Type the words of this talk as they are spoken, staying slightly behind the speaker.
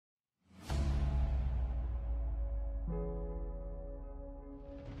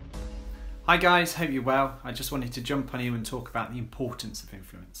Hi guys, hope you're well. I just wanted to jump on here and talk about the importance of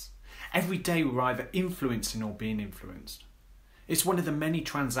influence. Every day we're either influencing or being influenced. It's one of the many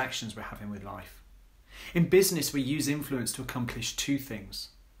transactions we're having with life. In business, we use influence to accomplish two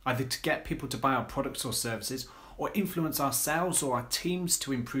things, either to get people to buy our products or services, or influence ourselves or our teams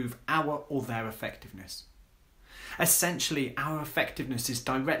to improve our or their effectiveness. Essentially, our effectiveness is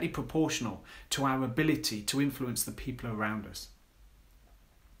directly proportional to our ability to influence the people around us.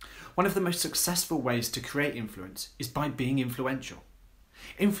 One of the most successful ways to create influence is by being influential.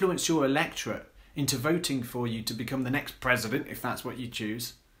 Influence your electorate into voting for you to become the next president, if that's what you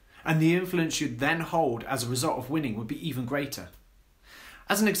choose, and the influence you'd then hold as a result of winning would be even greater.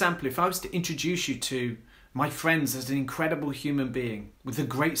 As an example, if I was to introduce you to my friends as an incredible human being, with a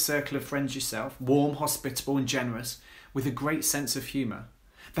great circle of friends yourself, warm, hospitable and generous, with a great sense of humour,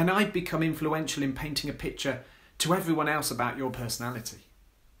 then I'd become influential in painting a picture to everyone else about your personality.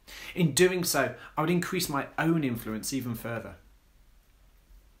 In doing so, I would increase my own influence even further.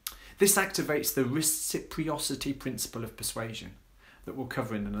 This activates the reciprocity principle of persuasion that we'll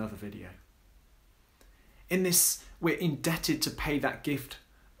cover in another video. In this, we're indebted to pay that gift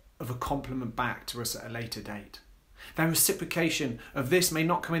of a compliment back to us at a later date. The reciprocation of this may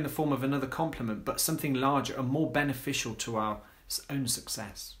not come in the form of another compliment, but something larger and more beneficial to our own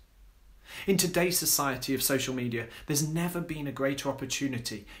success. In today's society of social media, there's never been a greater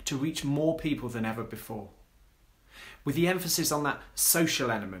opportunity to reach more people than ever before. With the emphasis on that social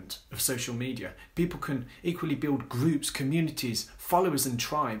element of social media, people can equally build groups, communities, followers and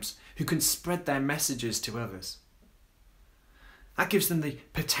tribes who can spread their messages to others. That gives them the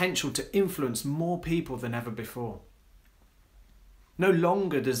potential to influence more people than ever before. No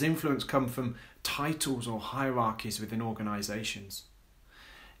longer does influence come from titles or hierarchies within organisations.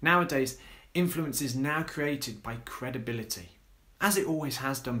 Nowadays, influence is now created by credibility, as it always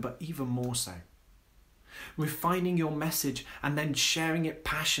has done, but even more so. Refining your message and then sharing it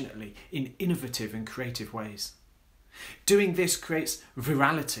passionately in innovative and creative ways. Doing this creates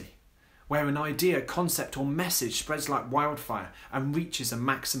virality, where an idea, concept or message spreads like wildfire and reaches a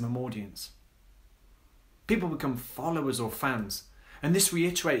maximum audience. People become followers or fans, and this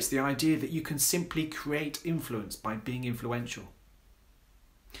reiterates the idea that you can simply create influence by being influential.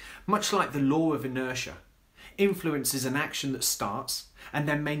 Much like the law of inertia, influence is an action that starts and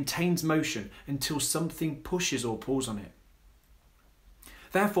then maintains motion until something pushes or pulls on it.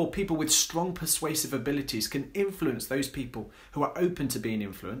 Therefore, people with strong persuasive abilities can influence those people who are open to being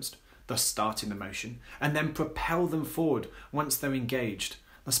influenced, thus starting the motion, and then propel them forward once they're engaged,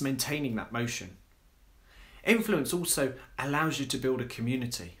 thus maintaining that motion. Influence also allows you to build a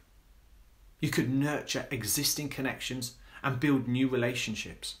community. You could nurture existing connections and build new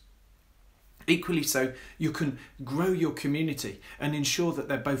relationships. Equally so, you can grow your community and ensure that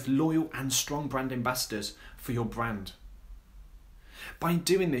they're both loyal and strong brand ambassadors for your brand. By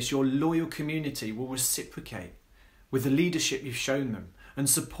doing this, your loyal community will reciprocate with the leadership you've shown them and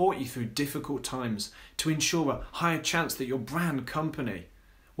support you through difficult times to ensure a higher chance that your brand company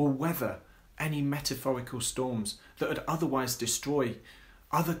will weather any metaphorical storms that would otherwise destroy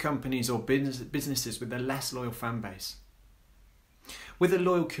other companies or businesses with a less loyal fan base. With a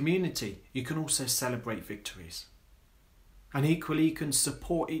loyal community, you can also celebrate victories. And equally, you can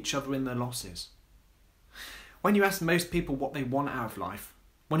support each other in their losses. When you ask most people what they want out of life,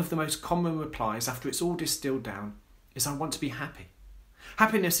 one of the most common replies after it's all distilled down is, "I want to be happy."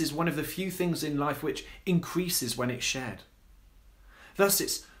 Happiness is one of the few things in life which increases when it's shared. Thus,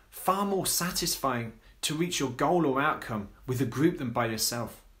 it's far more satisfying to reach your goal or outcome with a group than by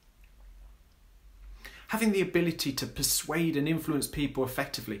yourself. Having the ability to persuade and influence people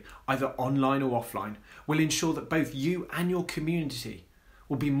effectively, either online or offline, will ensure that both you and your community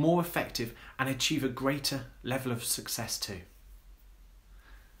will be more effective and achieve a greater level of success too.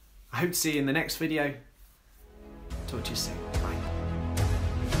 I hope to see you in the next video. Talk to you soon. Bye.